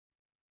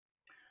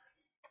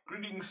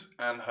Greetings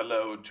and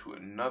hello to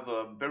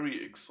another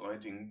very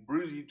exciting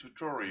Brizy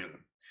tutorial.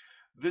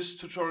 This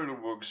tutorial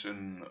works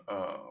in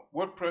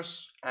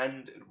WordPress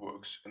and it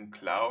works in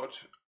cloud.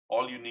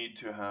 All you need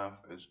to have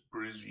is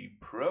Brizy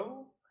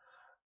Pro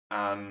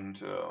and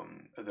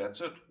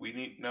that's it. We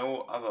need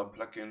no other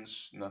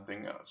plugins,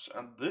 nothing else.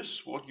 And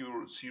this, what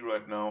you see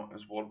right now,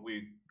 is what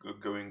we are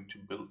going to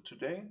build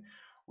today.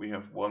 We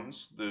have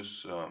once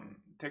this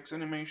text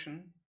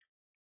animation,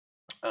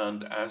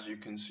 and as you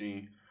can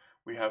see,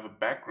 we have a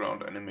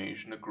background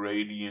animation, a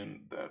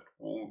gradient that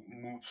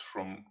moves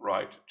from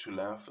right to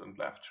left and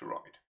left to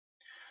right.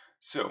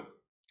 So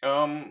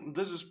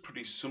this is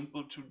pretty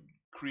simple to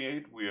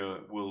create.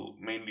 Will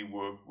mainly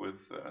work with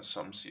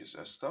some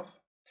CSS stuff.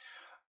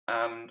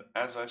 And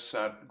as I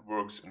said, it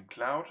works in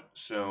cloud.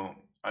 So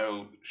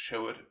I'll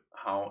show it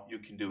how you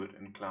can do it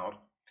in cloud.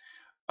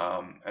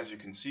 As you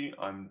can see,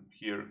 I'm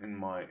here in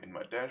my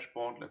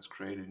dashboard. Let's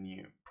create a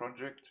new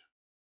project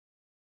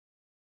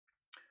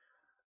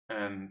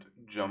and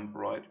jump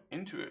right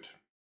into it.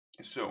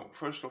 So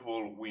first of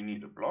all, we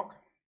need a block.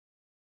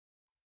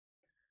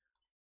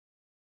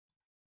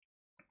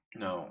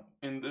 Now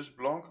in this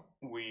block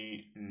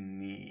we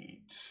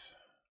need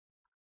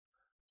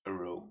a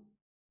row,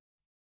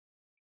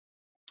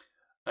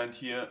 and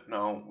here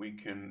now we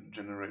can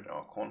generate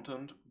our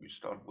content. We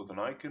start with an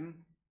icon,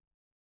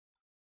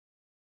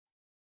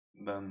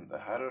 then the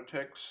header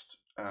text,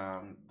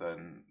 and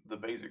then the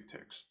basic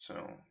text. So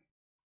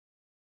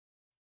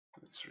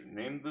let's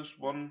rename this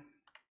one.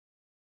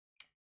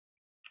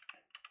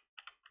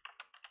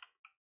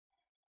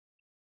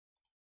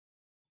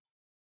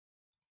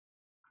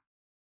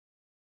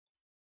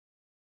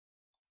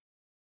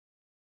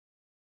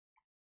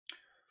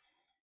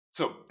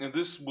 So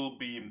this will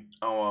be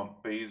our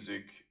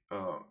basic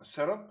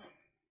setup.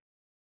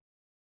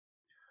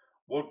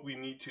 What we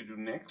need to do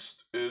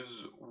next is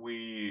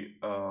we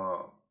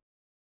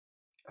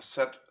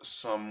set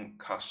some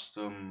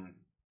custom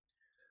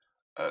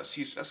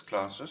CSS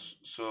classes.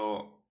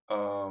 So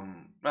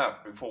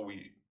before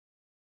we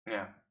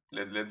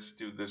let's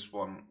do this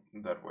one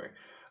that way.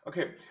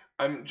 Okay,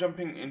 I'm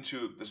jumping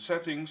into the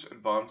settings,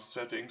 advanced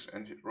settings,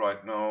 and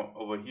right now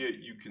over here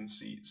you can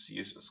see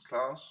CSS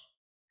class,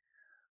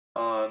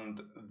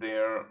 and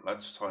there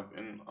let's type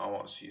in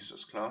our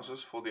CSS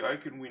classes. For the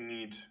icon we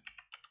need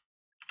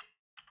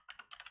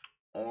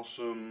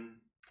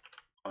awesome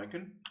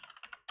icon,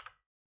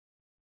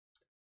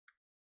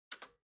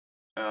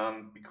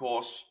 and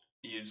because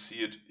you see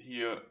it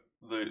here,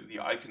 the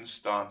icon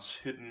starts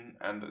hidden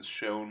and is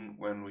shown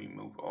when we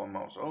move our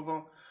mouse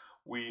over.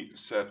 We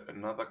set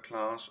another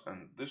class,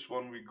 and this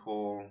one we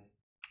call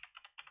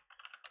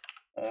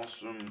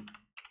awesome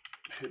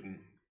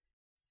hidden.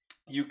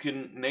 You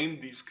can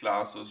name these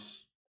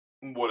classes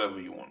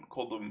whatever you want.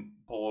 Call them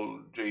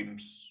Paul,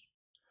 James,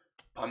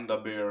 Panda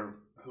Bear,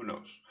 who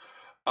knows.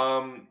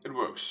 It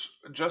works.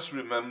 Just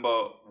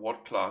remember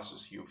what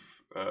classes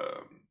you've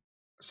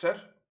set,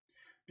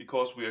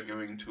 because we are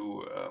going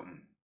to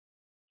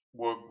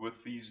work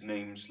with these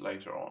names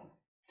later on.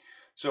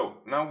 So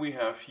now we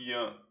have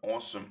here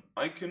awesome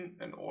icon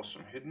and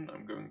awesome hidden.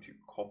 I'm going to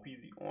copy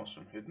the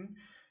awesome hidden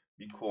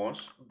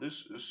because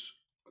this is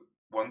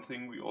one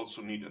thing we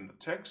also need in the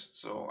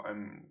text. So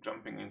I'm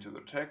jumping into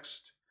the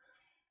text,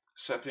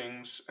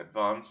 settings,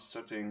 advanced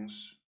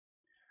settings,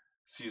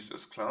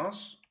 CSS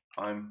class.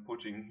 I'm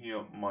putting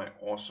here my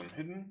awesome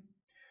hidden,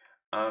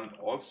 and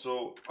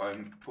also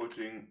I'm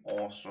putting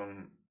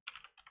awesome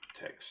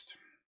text.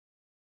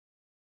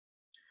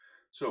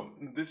 So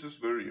this is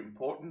very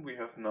important. We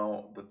have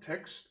now the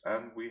text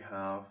and we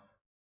have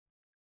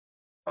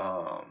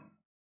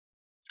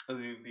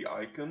the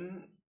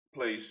icon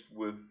placed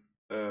with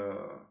a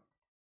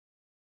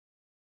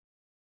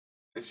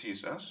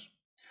CSS.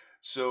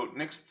 So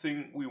next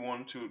thing we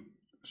want to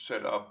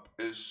set up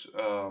is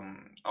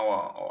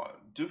our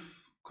div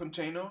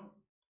container,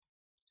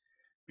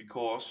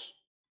 because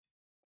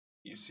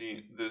you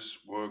see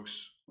this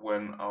works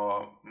when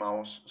our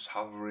mouse is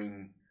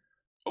hovering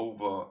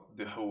over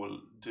the whole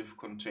div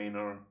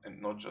container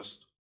and not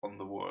just on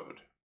the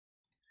word.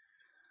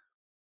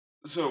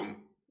 So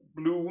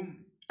blue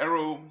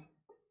arrow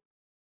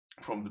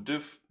from the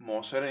div,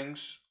 more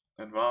settings,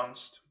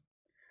 advanced,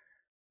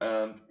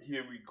 and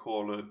here we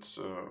call it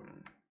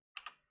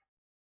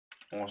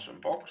awesome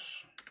box,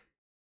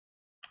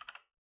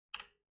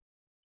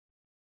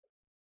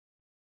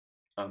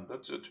 and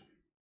that's it.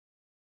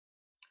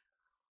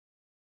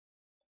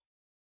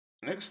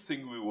 Next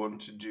thing we want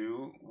to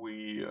do,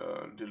 we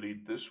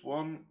delete this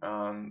one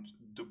and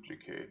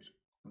duplicate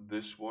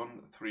this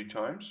one 3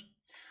 times.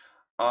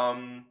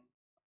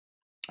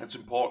 It's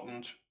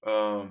important,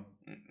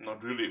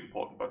 not really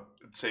important, but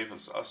it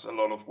saves us a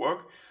lot of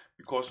work,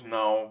 because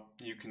now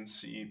you can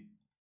see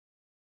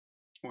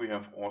we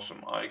have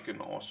awesome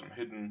icon, awesome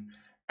hidden,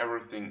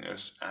 everything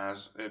is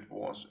as it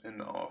was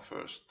in our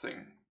first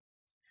thing.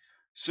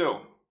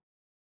 So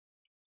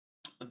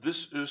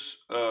this is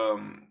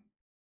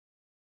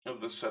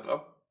the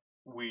setup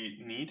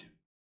we need.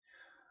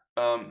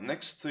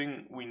 Next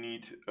thing we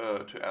need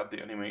to add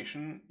the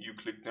animation. You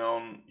click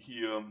down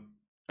here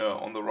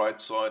on the right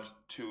side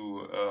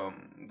to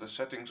the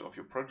settings of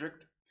your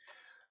project,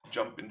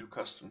 jump into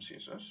custom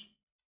CSS,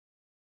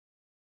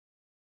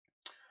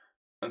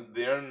 and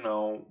there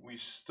now we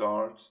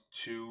start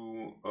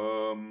to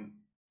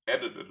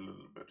edit it a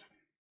little bit.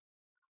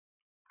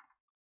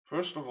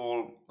 First of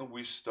all,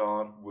 we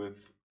start with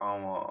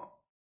our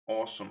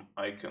awesome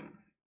icon.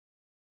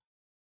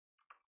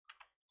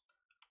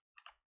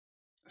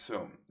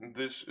 So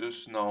this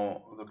is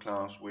now the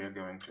class we are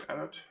going to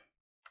edit.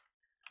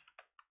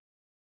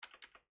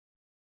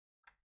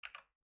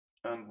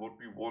 And what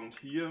we want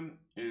here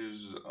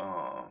is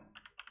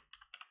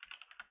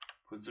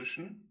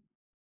position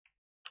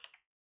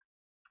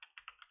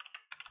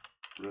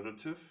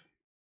relative.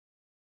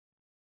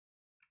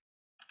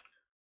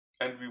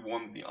 And we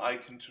want the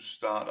icon to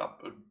start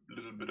up a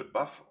little bit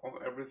above of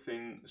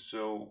everything.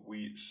 So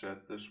we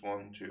set this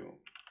one to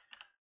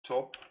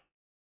top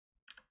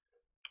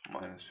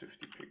minus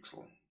 50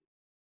 pixel.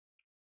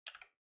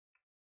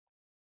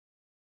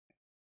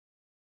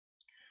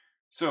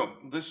 So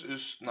this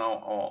is now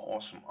our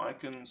awesome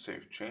icon.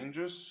 Save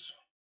changes.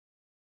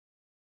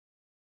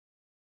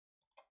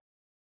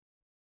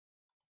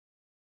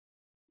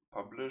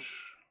 Publish.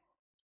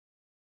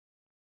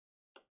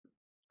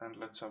 And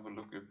let's have a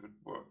look if it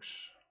works.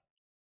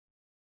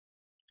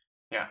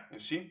 Yeah, you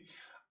see,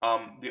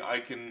 the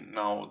icon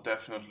now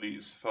definitely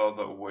is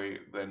further away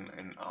than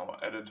in our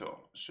editor.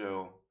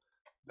 So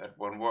that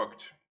one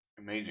worked.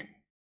 Amazing.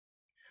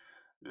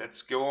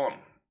 Let's go on.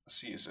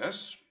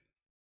 CSS.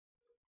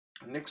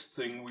 Next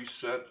thing we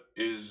set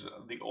is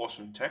the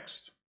awesome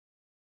text.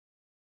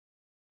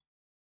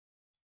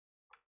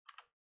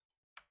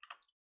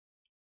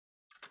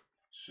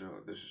 So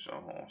this is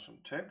our awesome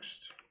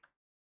text.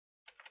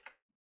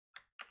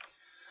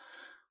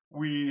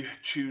 We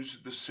choose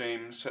the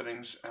same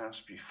settings as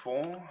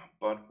before,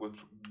 but with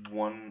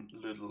one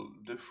little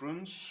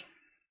difference.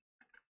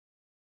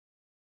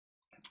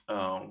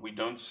 We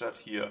don't set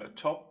here a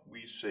top,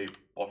 we say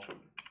bottom.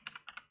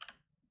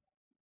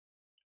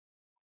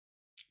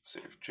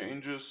 Save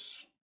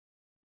changes.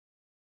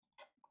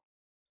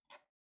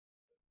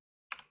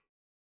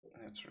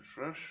 Let's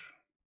refresh.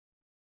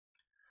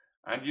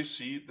 And you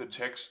see the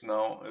text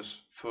now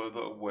is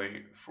further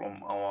away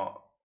from our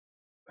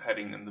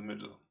heading in the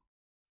middle.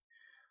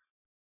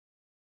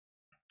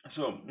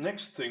 So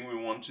next thing we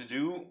want to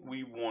do,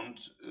 we want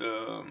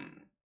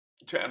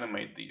to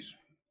animate these.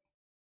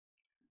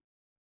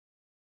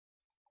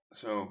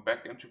 So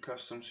back into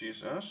custom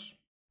CSS.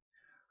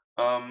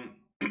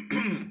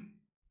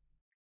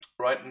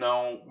 Right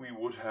now we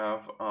would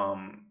have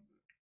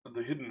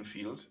the hidden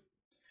field,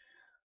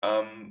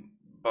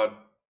 but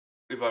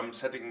if I'm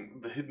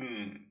setting the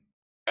hidden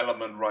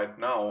element right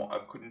now, I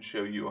couldn't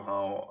show you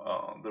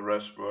how the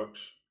rest works.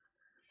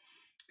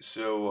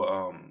 So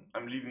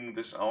I'm leaving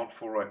this out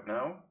for right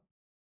now,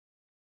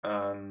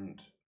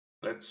 and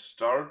let's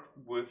start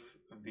with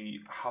the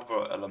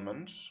hover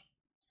elements.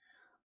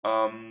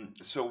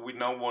 So we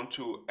now want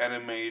to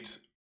animate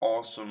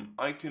awesome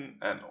icon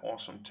and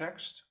awesome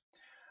text,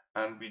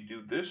 and we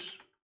do this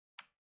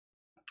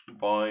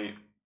by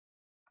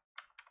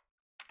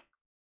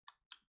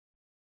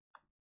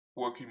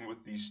working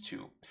with these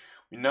two.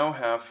 We now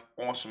have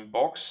awesome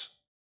box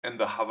in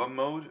the hover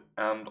mode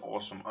and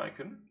awesome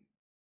icon.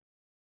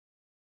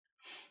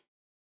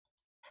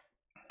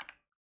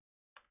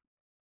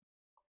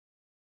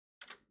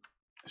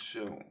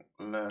 So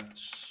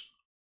let's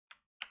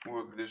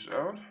work this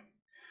out.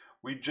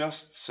 We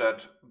just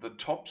set the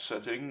top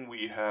setting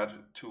we had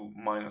to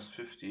minus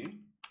 50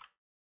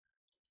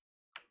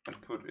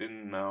 and put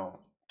in now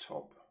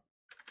top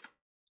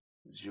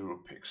 0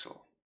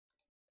 pixel.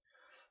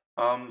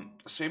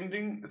 Same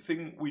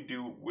thing we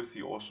do with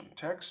the awesome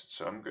text.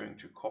 So I'm going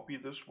to copy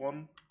this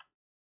one,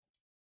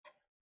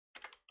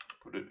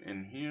 put it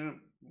in here,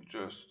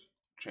 just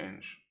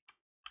change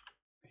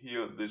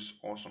here this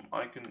awesome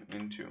icon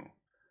into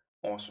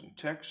awesome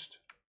text,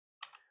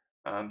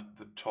 and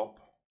the top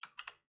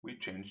we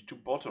change to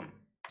bottom.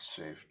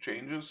 Save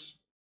changes.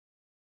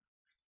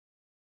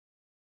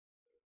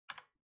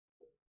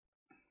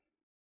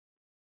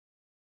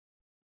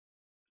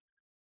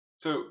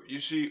 So you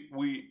see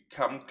we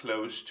come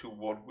close to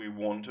what we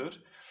wanted.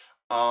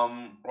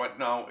 Right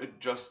now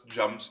it just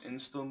jumps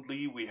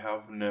instantly. We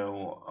have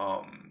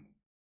no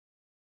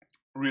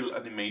real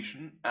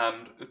animation,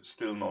 and it's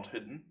still not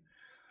hidden.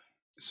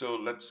 So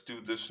let's do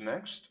this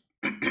next.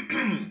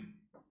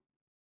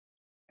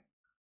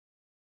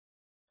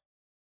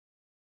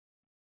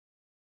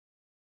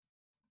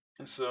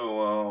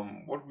 So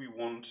what we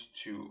want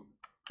to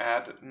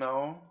add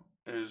now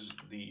is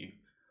the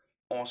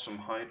awesome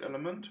height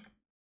element.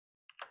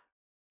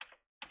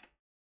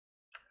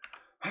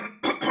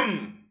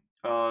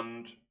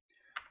 And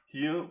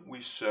here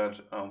we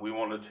said we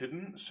want it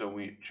hidden, so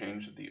we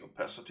change the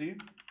opacity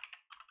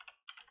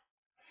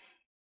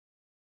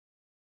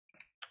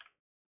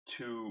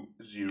to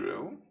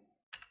 0.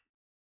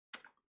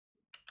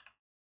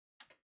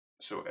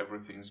 So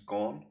everything's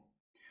gone.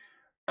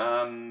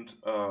 and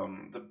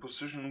the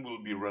position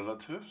will be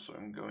relative, so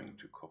I'm going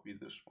to copy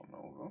this one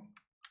over.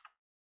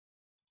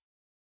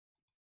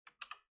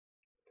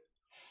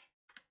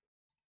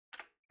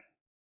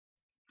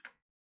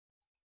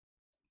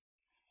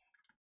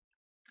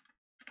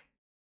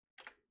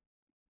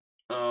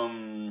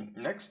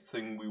 Next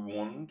thing we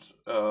want,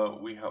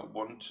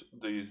 want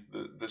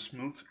the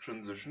smooth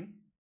transition.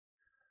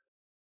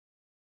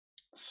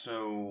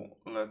 So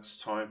let's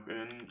type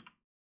in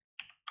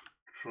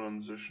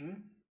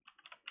transition.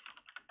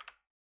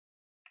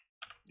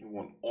 You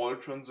want all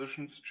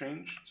transitions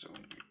changed, so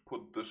we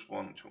put this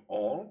one to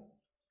all.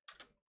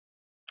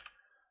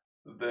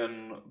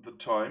 Then the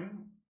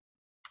time,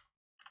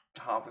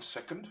 half a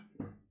second.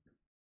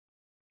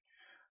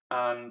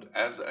 And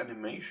as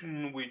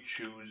animation, we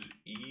choose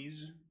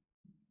ease.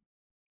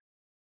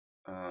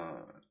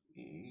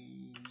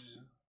 Ease,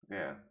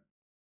 yeah.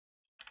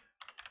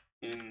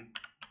 In,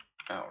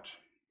 out.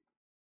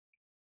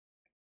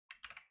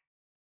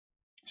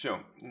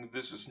 So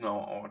this is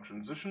now our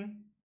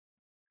transition.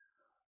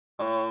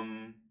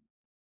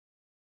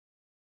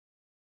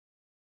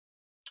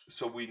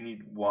 So we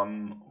need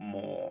one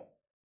more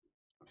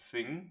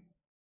thing.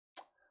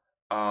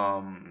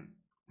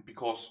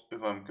 Because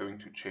if I'm going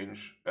to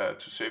change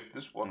to save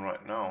this one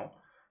right now,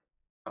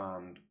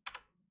 and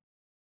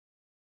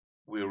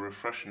we're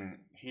refreshing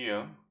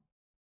here,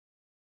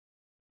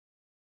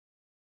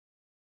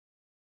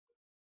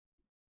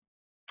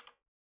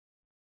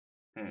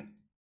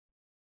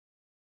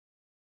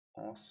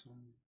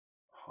 awesome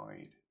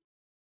hide.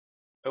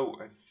 Oh,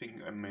 I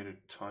think I made a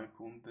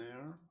typo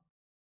there.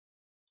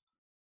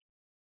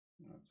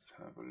 Let's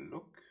have a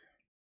look.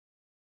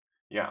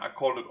 Yeah, I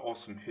called it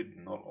awesome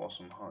hidden, not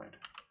awesome hide.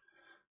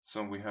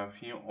 So we have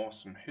here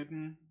awesome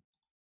hidden,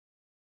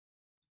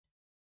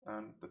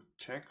 and the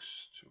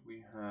text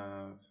we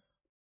have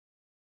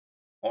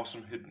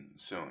awesome hidden.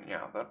 So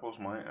yeah, that was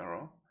my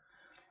error.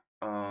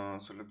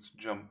 So let's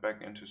jump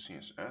back into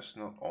CSS,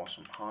 not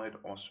awesome hide,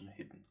 awesome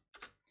hidden.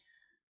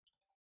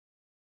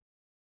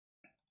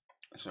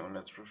 So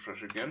let's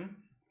refresh again.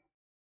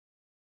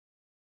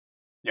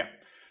 Yeah,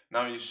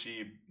 now you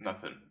see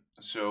nothing.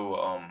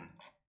 So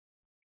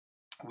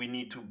we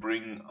need to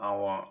bring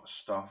our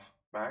stuff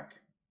back.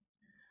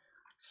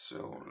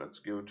 So let's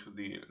go to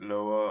the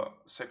lower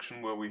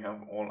section where we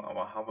have all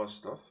our hover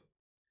stuff.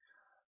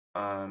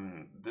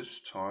 And this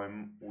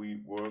time we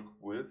work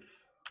with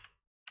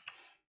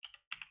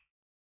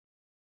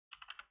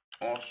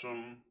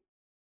awesome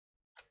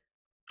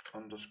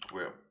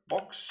underscore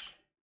box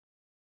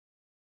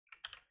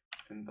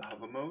in the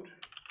hover mode.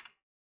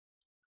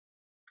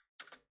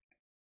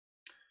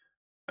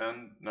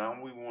 And now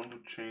we want to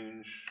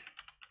change,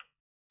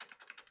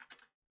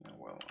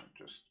 well, I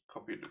just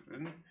copied it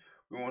in.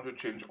 We want to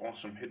change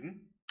awesome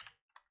hidden.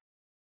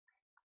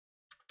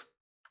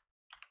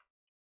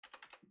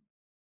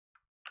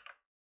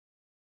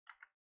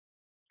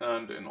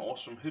 And in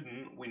awesome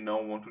hidden, we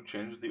now want to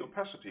change the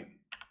opacity.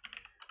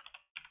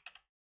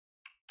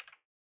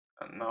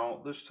 And now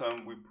this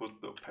time we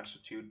put the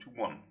opacity to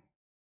 1.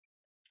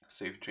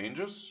 Save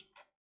changes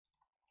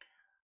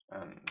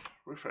and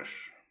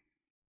refresh.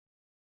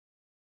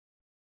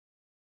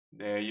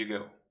 There you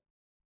go.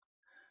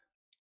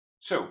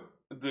 So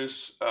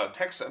this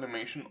text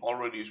animation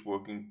already is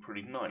working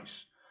pretty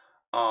nice.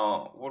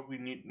 What we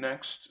need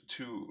next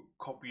to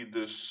copy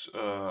this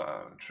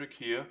trick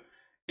here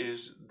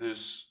is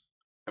this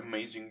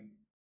amazing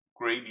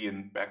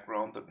gradient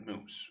background that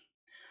moves.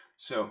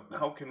 So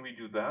how can we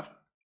do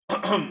that?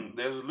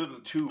 There's a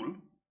little tool.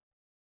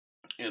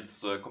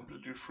 It's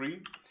completely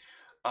free.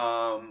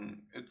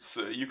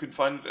 You can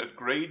find it at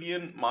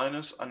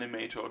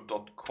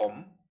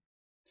gradient-animator.com,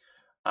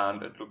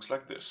 and it looks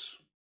like this.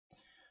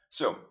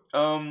 So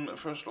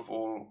first of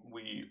all,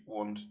 we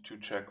want to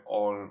check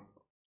all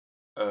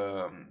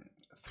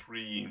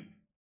 3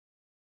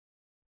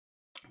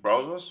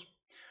 browsers,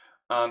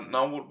 and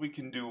now what we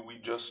can do, we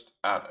just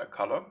add a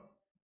color,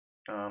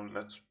 and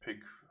let's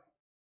pick,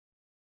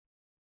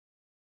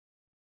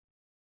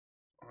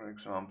 for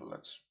example,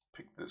 let's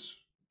pick this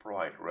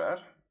bright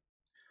red.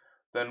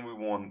 Then we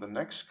want the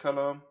next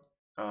color,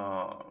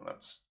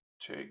 let's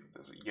take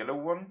the yellow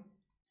one.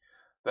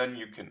 Then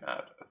you can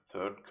add a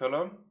third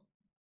color,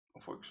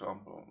 for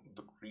example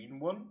the green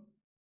one,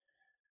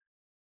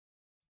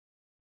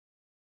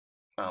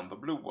 and the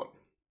blue one.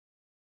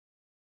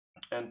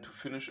 And to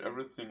finish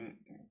everything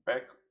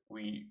back,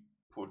 we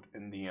put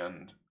in the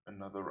end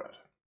another red.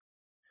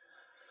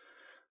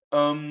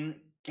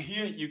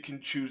 Here you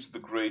can choose the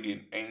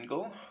gradient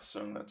angle.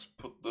 So let's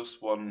put this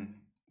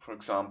one, for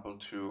example,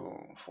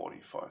 to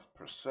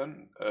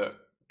 45%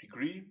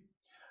 degree,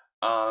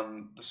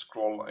 and the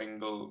scroll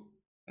angle,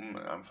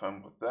 I'm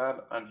fine with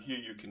that. And here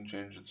you can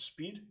change the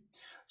speed.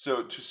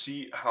 So to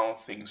see how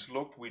things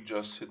look, we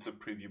just hit the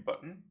preview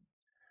button.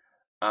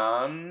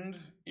 And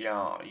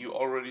yeah, you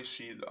already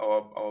see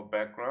our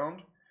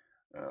background.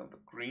 The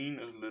green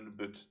is a little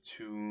bit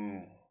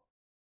too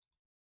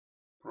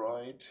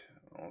bright.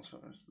 Also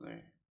is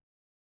the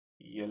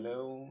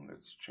yellow.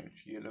 Let's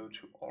change yellow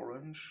to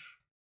orange.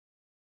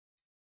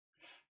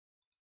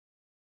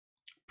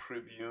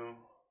 preview.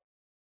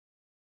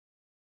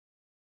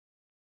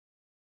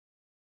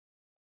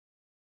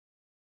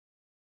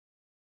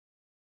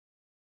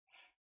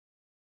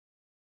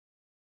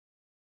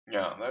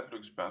 Yeah, that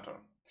looks better.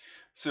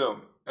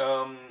 So,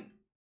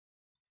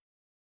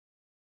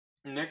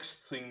 next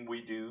thing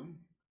we do,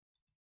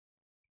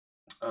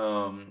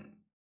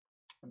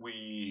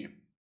 we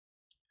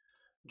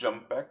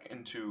jump back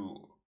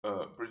into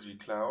Brizy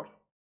Cloud.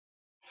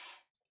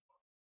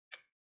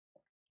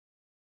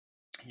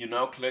 You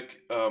now click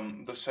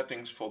the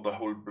settings for the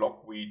whole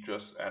block we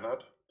just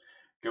added.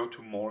 Go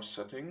to more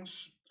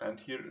settings, and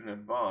here in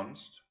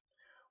advanced,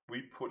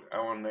 we put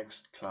our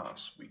next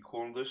class. We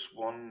call this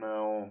one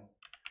now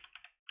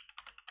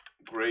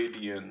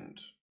gradient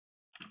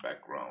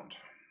background.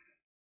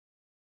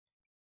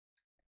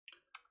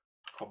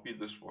 Copy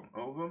this one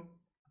over.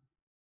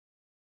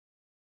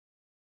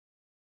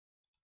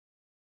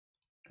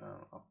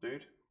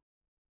 Update.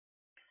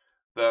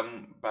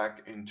 Then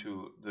back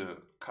into the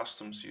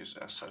custom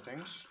CSS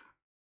settings.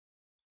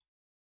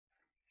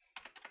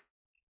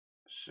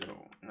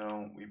 So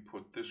now we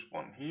put this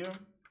one here.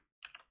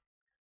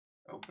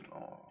 Open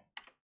our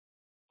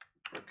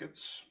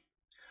brackets.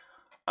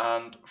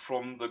 And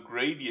from the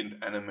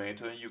gradient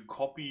animator, you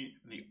copy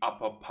the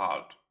upper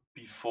part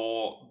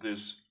before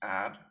this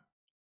add.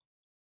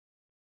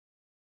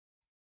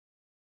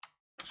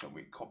 So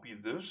we copy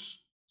this,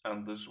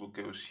 and this will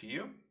goes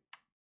here.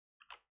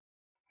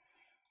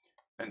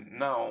 And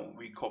now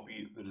we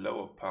copy the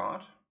lower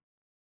part,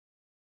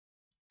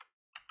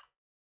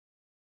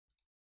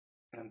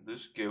 and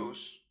this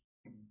goes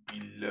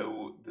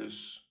below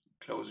this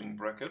closing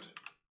bracket.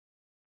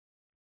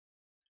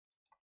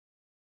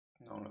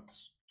 Now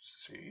let's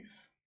save.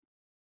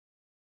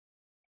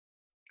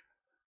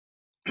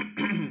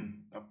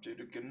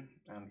 Update again,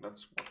 and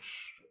let's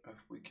watch if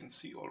we can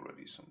see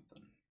already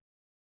something.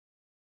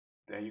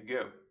 There you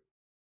go.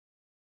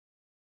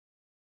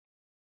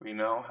 We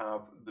now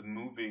have the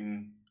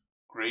moving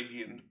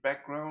gradient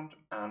background,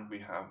 and we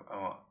have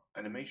our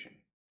animation.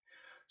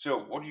 So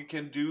what you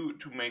can do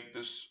to make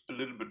this a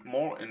little bit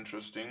more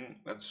interesting,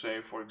 let's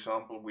say for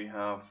example we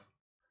have,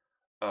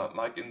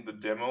 like in the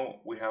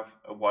demo, we have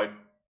a white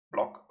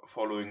block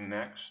following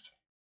next.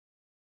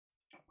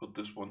 Put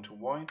this one to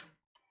white.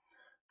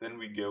 Then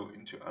we go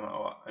into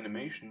our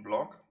animation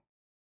block,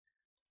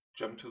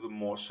 jump to the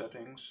more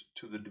settings,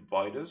 to the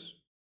dividers,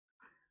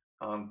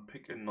 and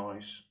pick a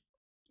nice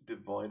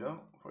divider,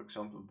 for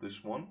example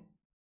this one,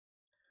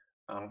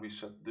 and we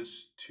set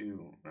this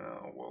to,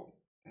 well,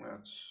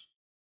 let's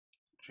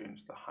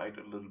change the height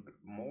a little bit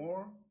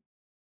more.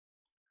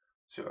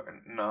 So,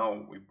 and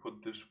now we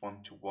put this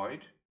one to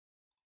white,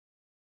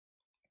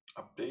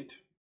 update,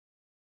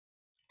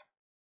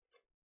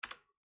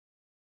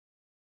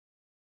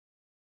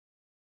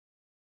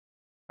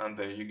 and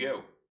there you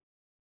go.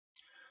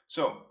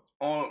 So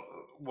all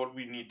what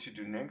we need to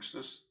do next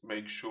is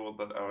make sure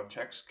that our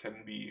text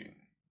can be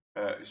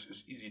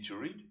is easy to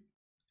read.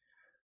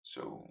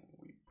 So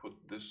we put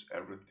this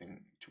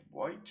everything to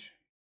white,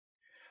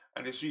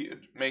 and you see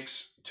it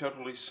makes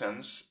totally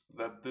sense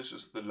that this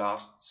is the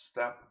last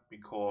step,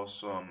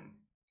 because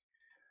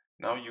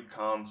now you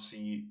can't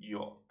see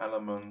your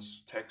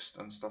elements, text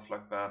and stuff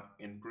like that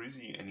in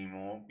Brizy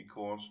anymore,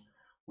 because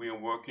we are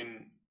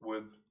working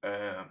with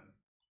a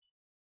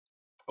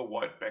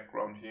white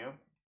background here.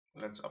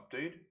 Let's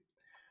update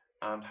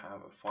and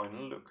have a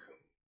final look.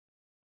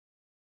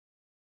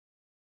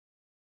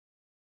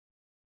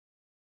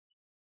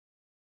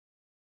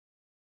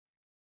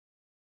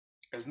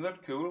 Isn't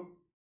that cool?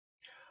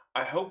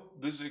 I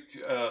hope this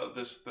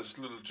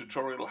little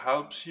tutorial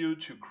helps you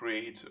to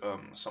create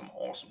some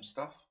awesome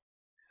stuff,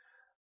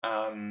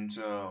 and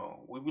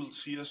we will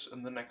see us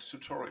in the next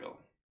tutorial.